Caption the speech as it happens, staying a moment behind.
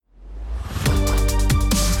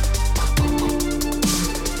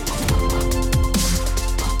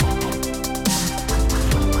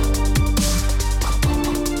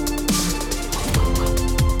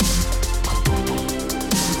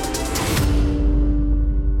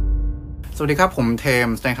วัสดีครับผมเทม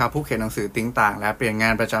ส์นะครับผู้เขียนหนังสือติ้งต่างและเปลี่ยนงา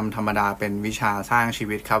นประจำธรรมดาเป็นวิชาสร้างชี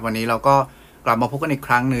วิตครับวันนี้เราก็กลับมาพบกันอีกค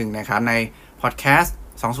รั้งหนึ่งนะครับในพอดแคสต์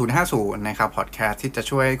2050นะครับพอดแคสต์ที่จะ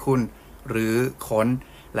ช่วยให้คุณหรือค้น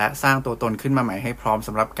และสร้างตัวตนขึ้นมาใหม่ให้พร้อมส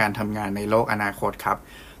ำหรับการทำงานในโลกอนาคตครับ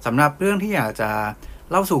สำหรับเรื่องที่อยากจะ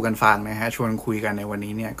เล่าสู่กันฟังนะฮะชวนคุยกันในวัน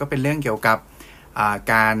นี้เนี่ยก็เป็นเรื่องเกี่ยวกับ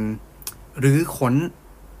การรื้อค้น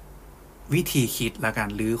วิธีคิดและการ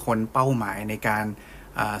รื้อค้นเป้าหมายในการ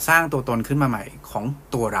สร้างตัวตนขึ้นมาใหม่ของ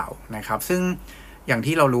ตัวเรานะครับซึ่งอย่าง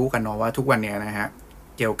ที่เรารู้กันเนาะว่าทุกวันนี้นะฮะ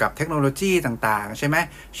เกี่ยวกับเทคโนโลยีต่างๆใช่ไหม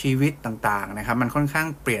ชีวิตต่างๆนะครับมันค่อนข้าง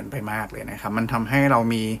เปลี่ยนไปมากเลยนะครับมันทำให้เรา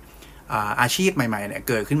มีอาชีพใหม่ๆเนี่ย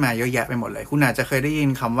เกิดขึ้นมาเยอะแยะไปหมดเลยคุณอาจจะเคยได้ยิน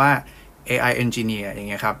คำว่า AI Engineer อย่าง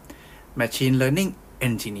เงี้ยครับ Machine Learning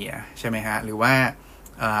Engineer ใช่ไหมฮะหรือว่า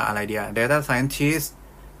อะไรเดียว Data Scientist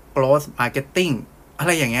Growth Marketing อะไ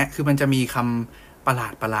รอย่างเงี้ยคือมันจะมีคำประห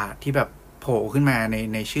ลาดที่แบบโผล่ขึ้นมา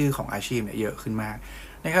ในชื่อของอาชีพเนี่ยเยอะขึ้นมาก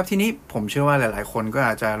นะครับทีนี้ผมเชื่อว่าหลายๆคนก็อ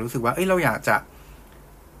าจจะรู้สึกว่าเราอยากจะ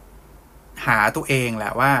หาตัวเองแหล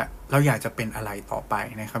ะว่าเราอยากจะเป็นอะไรต่อไป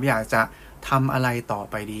นะครับอยากจะทำอะไรต่อ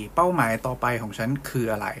ไปดีเป้าหมายต่อไปของฉันคือ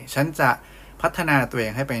อะไรฉันจะพัฒนาตัวเอ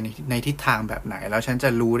งให้ไปในทิศทางแบบไหนแล้วฉันจะ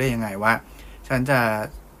รู้ได้ยังไงว่าฉันจะ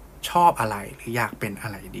ชอบอะไรหรืออยากเป็นอะ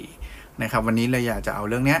ไรดีนะครับวันนี้เลยอยากจะเอา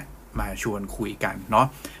เรื่องนี้มาชวนคุยกันเนาะ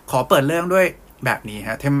ขอเปิดเรื่องด้วยแบบนี้ฮ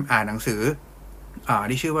ะเทมอ่านหนังสือ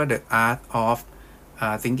ที่ชื่อว่า The Art of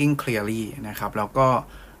Thinking Clearly นะครับแล้วก็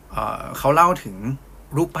เขาเล่าถึง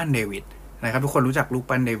รูปปั้นเดวิดนะครับทุกคนรู้จักรูป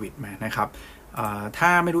ปั้นเดวิดไหมนะครับถ้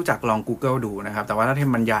าไม่รู้จักลอง Google ดูนะครับแต่ว่าถ้าเท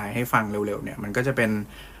มบรรยายให้ฟังเร็วๆเนี่ยมันก็จะเป็น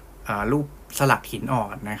รูปสลักหินอ่อ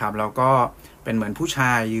นนะครับแล้วก็เป็นเหมือนผู้ช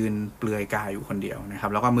ายยืนเปลือยกายอยู่คนเดียวนะครั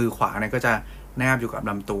บแล้วก็มือขวาเนี่ยก็จะแนบอยู่กับ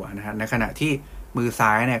ลำตัวนะครับในขณะที่มือซ้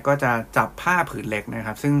ายเนี่ยก็จะจับผ้าผืนเล็กนะค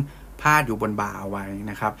รับซึ่งพาดอยู่บนบ่าเอาไว้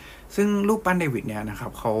นะครับซึ่งรูปปั้นเดวิดเนี่ยนะครั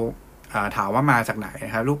บเขาถามว่ามาจากไหนน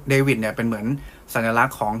ะครับรูปเดวิดเนี่ยเป็นเหมือนสัญลัก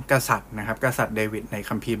ษณ์ของกษัตริย์นะครับกษัตริย์เดวิดใน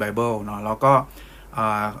คัมภีร์ไบเบิลเนาะแล้วก็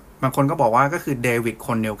บางคนก็บอกว่าก็คือเดวิดค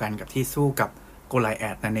นเดียวกันกับที่สู้กับโกลิแอ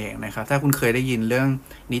ธนั่นเองนะครับถ้าคุณเคยได้ยินเรื่อง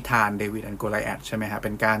นิทานเดวิดและโกลิแอธใช่ไหมครับเ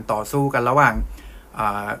ป็นการต่อสู้กันระหว่าง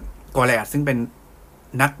โกลิแอธซึ่งเป็น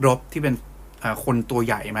นักรบที่เป็นคนตัวใ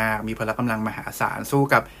หญ่มากมีพละกำลังมหาศาลสู้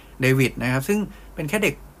กับเดวิดนะครับซึ่งเป็นแค่เ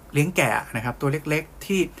ด็กเลี้ยงแกะนะครับตัวเล็กๆ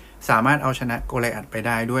ที่สามารถเอาชนะโกลิแอธไปไ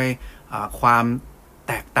ด้ด้วยความ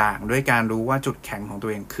แตกต่างด้วยการรู้ว่าจุดแข็งของตัว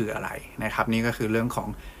เองคืออะไรนะครับนี่ก็คือเรื่องของ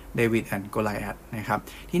เดวิดและโกลิแอธนะครับ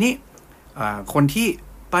ทีนี้คนที่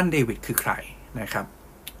ปั้นเดวิดคือใครนะครับ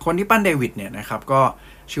คนที่ปั้นเดวิดเนี่ยนะครับก็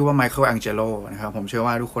ชื่อว่าไมเคิลแองเจโลนะครับผมเชื่อ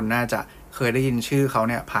ว่าทุกคนน่าจะเคยได้ยินชื่อเขา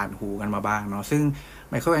เนี่ยผ่านหูกันมาบ้างเนาะซึ่ง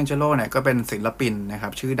ไมเคิลแองเจโลเนี่ยก็เป็นศิลปินนะครั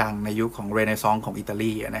บชื่อดังในยุคของเรเนซองส์ของอิตา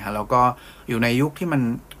ลีนะฮะแล้วก็อยู่ในยุคที่มัน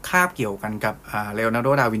คาบเกี่ยวกันกับเลโอนาร์โด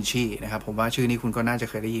ดาวินชีนะครับผมว่าชื่อนี้คุณก็น่าจะ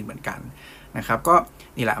เคยได้ยินเหมือนกันนะครับก็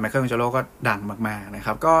นี่แหละไมเคิลแองเจโลก็ดังมากๆนะค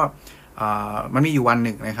รับก็มันมีอยู่วันห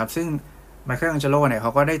นึ่งนะครับซึ่งไมเคิลแองเจโลเนี่ยเข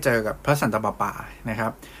าก็ได้เจอกับพระสันตะปาปานะครั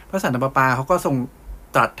บพระสันตะปาปาเขาก็ทรง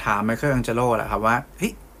ตรัสถามไมเคิลแองเจโลแหละครับว่าเฮ้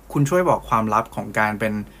ยคุณช่วยบอกความลับของการเป็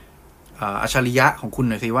นอัจฉริยะของคุณ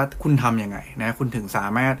หน่อยสิว่าคุณทำยังไงนะคุณถึงสา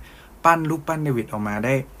มารถปั้นรูปปั้นเดวิดออกมาไ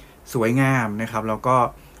ด้สวยงามนะครับแล้วก็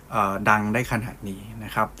ดังได้ขนาดนี้น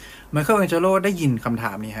ะครับไมเคิลแองเจโลได้ยินคำถ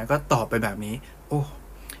ามนี้ฮะก็ตอบไปแบบนี้โอ้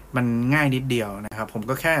มันง่ายนิดเดียวนะครับผม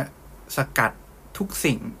ก็แค่สกัดทุก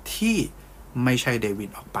สิ่งที่ไม่ใช่เดวิด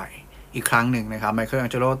ออกไปอีกครั้งหนึ่งนะครับไมเคิลแอง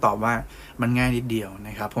เจโลตอบว่ามันง่ายนิดเดียวน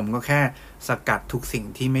ะครับผมก็แค่สกัดทุกสิ่ง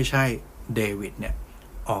ที่ไม่ใช่เดวิดเนี่ย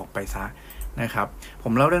ออกไปซะนะครับผ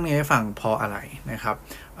มเล่าเรื่องนี้ให้ฟังเพราะอะไรนะครับ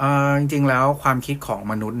จริงๆแล้วความคิดของ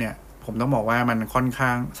มนุษย์เนี่ยผมต้องบอกว่ามันค่อนข้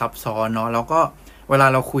างซับซ้อนเนาะแล้วก็เวลา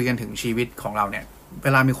เราคุยกันถึงชีวิตของเราเนี่ยเว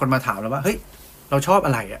ลามีคนมาถามเราว่าเฮ้ยเราชอบอ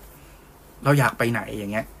ะไรอะเราอยากไปไหนอย่า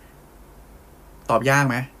งเงี้ยตอบยาก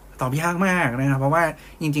ไหมตอบยากมากนะครับเพราะว่า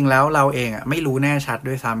จริงๆแล้วเราเองอ่ะไม่รู้แน่ชัด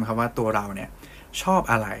ด้วยซ้ำครับว่าตัวเราเนี่ยชอบ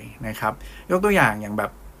อะไรนะครับยกตัวอย่างแบ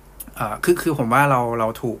บคือผมว่าเรา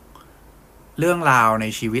ถูกเรื่องราวใน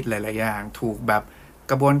ชีวิตหลายๆอย่างถูกแบบ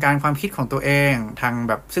กระบวนการความคิดของตัวเองทาง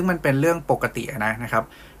แบบซึ่งมันเป็นเรื่องปกตินะครับ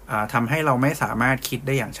ทำให้เราไม่สามารถคิดไ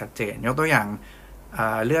ด้อย่างชัดเจนยกตัวอย่าง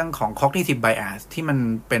เรื่องของ cognitive bias ที่มัน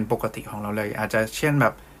เป็นปกติของเราเลยอาจจะเช่นแบ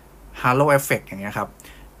บ halo effect อย่างเงี้ยครับ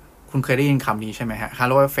คุณเคยได้ยินคำนี้ใช่ไหมฮะ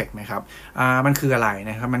halo effect ไหมครับมันคืออะไร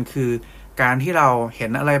นะครับมันคือการที่เราเห็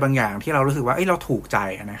นอะไรบางอย่างที่เรารู้สึกว่าเราถูกใจ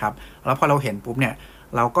นะครับแล้วพอเราเห็นปุ๊บเนี่ย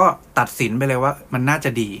เราก็ตัดสินไปเลยว่ามันน่าจะ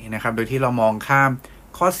ดีนะครับโดยที่เรามองข้าม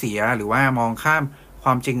ข้อเสียหรือว่ามองข้ามคว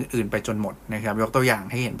ามจริงอื่นไปจนหมดนะครับยกตัวอย่าง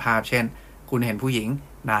ให้เห็นภาพเช่นคุณเห็นผู้หญิง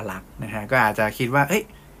น่ารักนะฮะก็อาจจะคิดว่า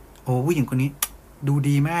โอ้ผู้หญิงคนนี้ดู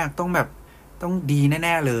ดีมากต้องดีแ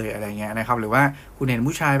น่ๆเลยอะไรเงี้ยนะครับหรือว่าคุณเห็น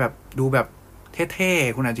ผู้ชายแบบดูแบบ เท่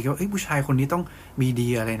ๆคุณอาจจะคิดว่าผู้ชายคนนี้ต้องมีดี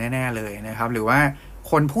อะไรแน่ๆเลยนะครับหรือว่า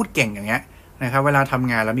คนพูดเก่งอย่างเงี้ยนะครับเวลาท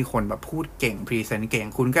ำงานแล้วมีคนแบบพูดเก่งพรีเซนต์เก่ง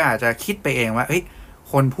คุณก็อาจจะคิดไปเองว่า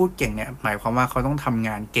คนพูดเก่งเนี่ยหมายความว่าเขาต้องทำง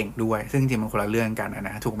านเก่งด้วยซึ่งจริงมันคนละเรื่องกันน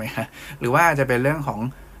ะถูกไหมฮะหรือว่าจะเป็นเรื่องของ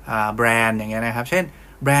แบรนด์อย่างเงี้ยนะครับเช่น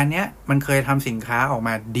แบรนด์เนี้ยมันเคยทำสินค้าออกม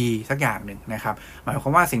าดีสักอย่างหนึ่งนะครับหมายควา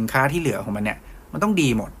มว่าสินค้าที่เหลือของมันเนี่ยมันต้องดี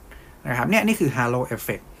หมดนะครับนี่คือ halo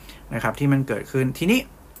effect นะครับที่มันเกิดขึ้นทีนี้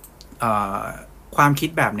ความคิด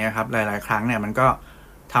แบบนี้ครับหลายๆครั้งเนี่ยมันก็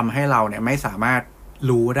ทำให้เราเนี่ยไม่สามารถ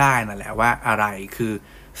รู้ได้นั่นแหละว่าอะไรคือ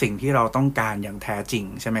สิ่งที่เราต้องการอย่างแท้จริง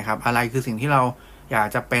ใช่ไหมครับอะไรคือสิ่งที่เราอยาก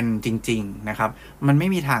จะเป็นจริงๆนะครับมันไม่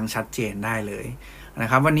มีทางชัดเจนได้เลยนะ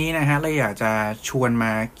ครับวันนี้นะฮะเราอยากจะชวนม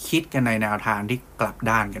าคิดกันในแนวทางที่กลับ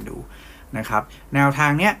ด้านกันดูนะครับแนวทา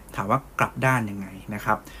งเนี้ยถามว่ากลับด้านยังไงนะค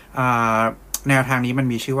รับแนวทางนี้มัน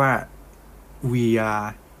มีชื่อว่า VR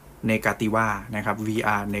Negativa นะครับ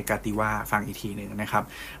VR Negativa ฟังอีกทีหนึ่งนะครับ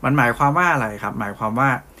มันหมายความว่าอะไรครับหมายความว่า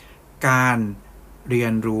การเรีย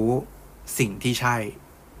นรู้สิ่งที่ใช่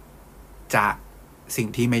จากสิ่ง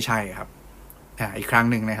ที่ไม่ใช่ครับอีกครั้ง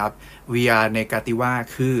หนึ่งนะครับ VR Negativa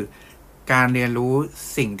คือการเรียนรู้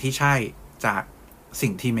สิ่งที่ใช่จากสิ่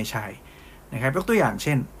งที่ไม่ใช่นะครับยกตัวอย่างเ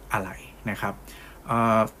ช่นอะไรนะครับ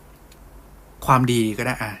ความดีก็ไ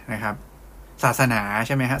ด้นะครับศาสนาใ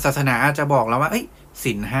ช่ไหมฮะศาสนาอาจจะบอกเราว่า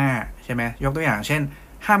ศีล 5ใช่ไหมยกตัวอย่างเช่น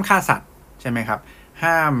ห้ามฆ่าสัตว์ใช่ไหมครับ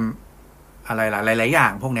ห้ามอะไรหลายๆอย่า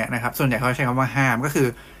งพวกนี้นะครับส่วนใหญ่เขาใช้คำว่าห้ามก็คือ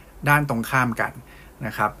ด้านตรงข้ามกันน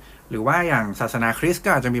ะครับหรือว่าอย่างศาสนาคริสต์ก็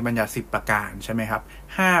อาจจะมีบัญญัติ10 ประการใช่ไหมครับ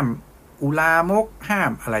ห้ามอุลามกห้า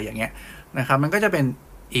มอะไรอย่างเงี้ยนะครับมันก็จะเป็น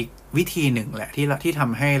อีกวิธีหนึ่งแหละที่ท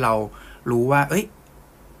ำให้เรารู้ว่า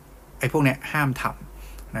ไอ้พวกเนี้ยห้ามท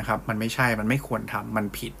ำนะครับมันไม่ใช่มันไม่ควรทำมัน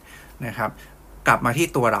ผิดนะครับกลับมาที่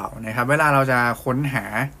ตัวเรานะครับเวลาเราจะค้นหา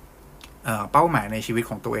เป้าหมายในชีวิต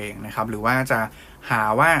ของตัวเองนะครับหรือว่าจะหา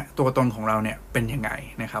ว่าตัวตนของเราเนี่ยเป็นยังไง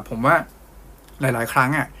นะครับผมว่าหลายๆครั้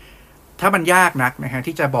งถ้ามันยากนักนะฮะ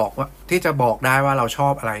ที่จะบอกได้ว่าเราชอ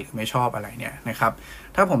บอะไรหรือไม่ชอบอะไรเนี่ยนะครับ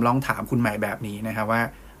ถ้าผมลองถามคุณใหม่แบบนี้นะครับว่า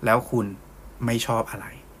แล้วคุณไม่ชอบอะไร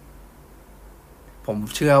ผม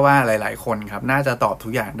เชื่อว่าหลายๆคนครับน่าจะตอบทุ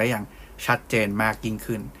กอย่างได้อย่างชัดเจนมากยิ่ง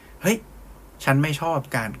ขึ้นฉันไม่ชอบ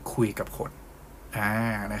การคุยกับคน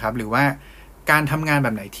นะครับหรือว่าการทำงานแบ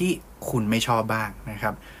บไหนที่คุณไม่ชอบบ้างนะค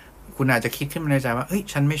รับคุณอาจจะคิดขึ้นมาในใจว่า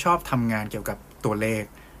ฉันไม่ชอบทำงานเกี่ยวกับตัวเลข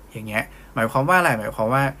อย่างเงี้ยหมายความว่าอะไรหมายความ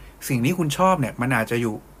ว่าสิ่งที่คุณชอบเนี่ยมันอาจจะอ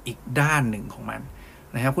ยู่อีกด้านหนึ่งของมัน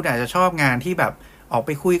นะครับคุณอาจจะชอบงานที่แบบออกไป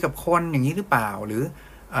คุยกับคนอย่างนี้หรือเปล่าหรือ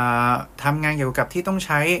ทำงานเกี่ยวกับที่ต้องใ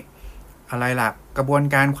ช้อะไรล่ะกระบวน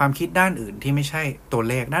การความคิดด้านอื่นที่ไม่ใช่ตัว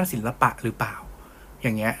เลขด้านศิลปะหรือเปล่าอ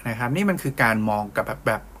ย่างเงี้ยนะครับนี่มันคือการมองกับแ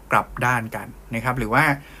บบกลับด้านกันนะครับหรือว่า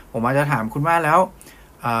ผมอาจจะถามคุณว่าแล้ว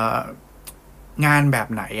งานแบบ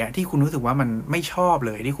ไหนที่คุณรู้สึกว่ามันไม่ชอบเ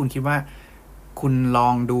ลยที่คุณคิดว่าคุณลอ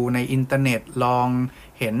งดูในอินเทอร์เน็ตลอง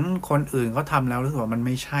เห็นคนอื่นเขาทำแล้วรู้สึกว่ามันไ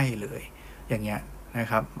ม่ใช่เลยอย่างเงี้ยนะ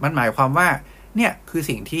ครับมันหมายความว่าเนี่ยคือ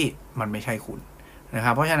สิ่งที่มันไม่ใช่คุณนะค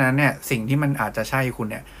รับเพราะฉะนั้นเนี่ยสิ่งที่มันอาจจะใช่คุณ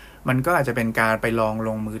เนี่ยมันก็อาจจะเป็นการไปลองล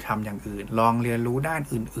งมือทำอย่างอื่นลองเรียนรู้ด้าน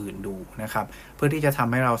อื่นๆดูนะครับเพื่อที่จะท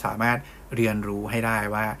ำให้เราสามารถเรียนรู้ให้ได้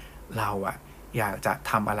ว่าเราอยากจะ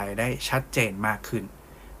ทำอะไรได้ชัดเจนมากขึ้น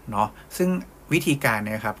เนาะซึ่งวิธีการเ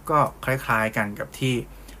นี่ยครับก็คล้ายๆกันกับที่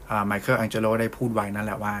ไมเคิลแองเจโลได้พูดไว้นั่นแ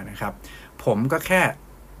หละว่านะครับผมก็แค่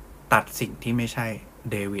ตัดสิ่งที่ไม่ใช่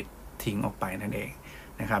เดวิดทิ้งออกไปนั่นเอง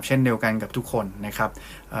นะครับเช่นเดียวกันกับทุกคนนะครับ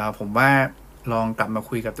ผมว่าลองกลับมา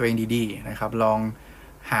คุยกับตัวเองดีๆนะครับลอง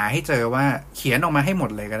หาให้เจอว่าเขียนออกมาให้หมด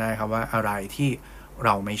เลยก็ได้ครับว่าอะไรที่เร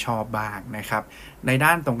าไม่ชอบบ้างนะครับในด้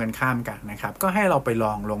านตรงกันข้ามกันนะครับก็ให้เราไปล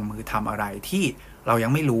องลงมือทำอะไรที่เรายั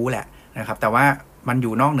งไม่รู้แหละนะครับแต่ว่ามันอ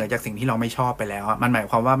ยู่นอกเหนือจากสิ่งที่เราไม่ชอบไปแล้วมันหมาย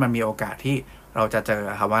ความว่ามันมีโอกาสที่เราจะเจอ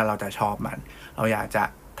ครับว่าเราจะชอบมันเราอยากจะ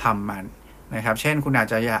ทำมันนะครับเช่นคุณอาจ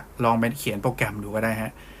จะอยากลองไปเขียนโปรแกรมดูก็ได้ฮ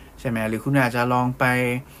ะใช่ไหมหรือคุณอาจจะลองไป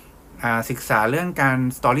ศึกษาเรื่องการ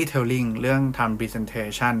storytelling เรื่องทำ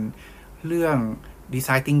presentation เรื่อง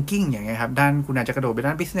design thinking อย่างเงี้ยครับด้านคุณอาจจะกระโดดไป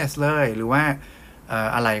ด้าน business เลยหรือว่า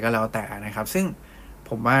อะไรก็แล้วแต่นะครับซึ่ง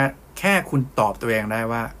ผมว่าแค่คุณตอบตัวเองได้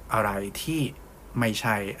ว่าอะไรที่ไม่ใ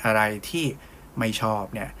ช่อะไรที่ไม่ชอบ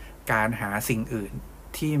เนี่ยการหาสิ่งอื่น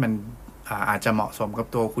ที่มันอาจจะเหมาะสมกับ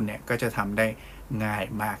ตัวคุณเนี่ยก็จะทำได้ง่าย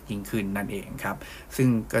มากยิ่งขึ้นนั่นเองครับซึ่ง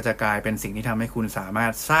ก็จะกลายเป็นสิ่งที่ทำให้คุณสามาร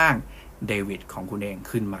ถสร้างเดวิดของคุณเอง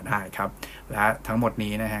ขึ้นมาได้ครับและทั้งหมด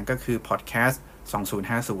นี้นะฮะก็คือพอดแคสต์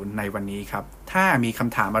2050ในวันนี้ครับถ้ามีค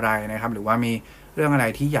ำถามอะไรนะครับหรือว่ามีเรื่องอะไร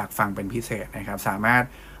ที่อยากฟังเป็นพิเศษนะครับสามารถ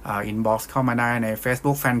inbox เข้ามาได้ใน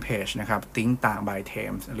Facebook Fanpage นะครับ Think ต่าง by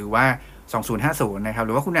Thames หรือว่า2050นะครับห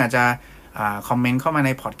รือว่าคุณอาจจะ คอมเมนต์เข้ามาใน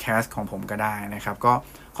พอดแคสต์ของผมก็ได้นะครับก็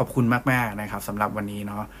ขอบคุณมากๆนะครับสำหรับวันนี้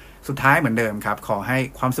เนาะสุดท้ายเหมือนเดิมครับขอให้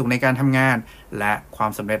ความสุขในการทำงานและควา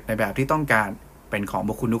มสำเร็จในแบบที่ต้องการเป็นของ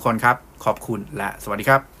บุคคลทุกคนครับขอบคุณและสวัสดี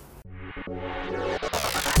ครับ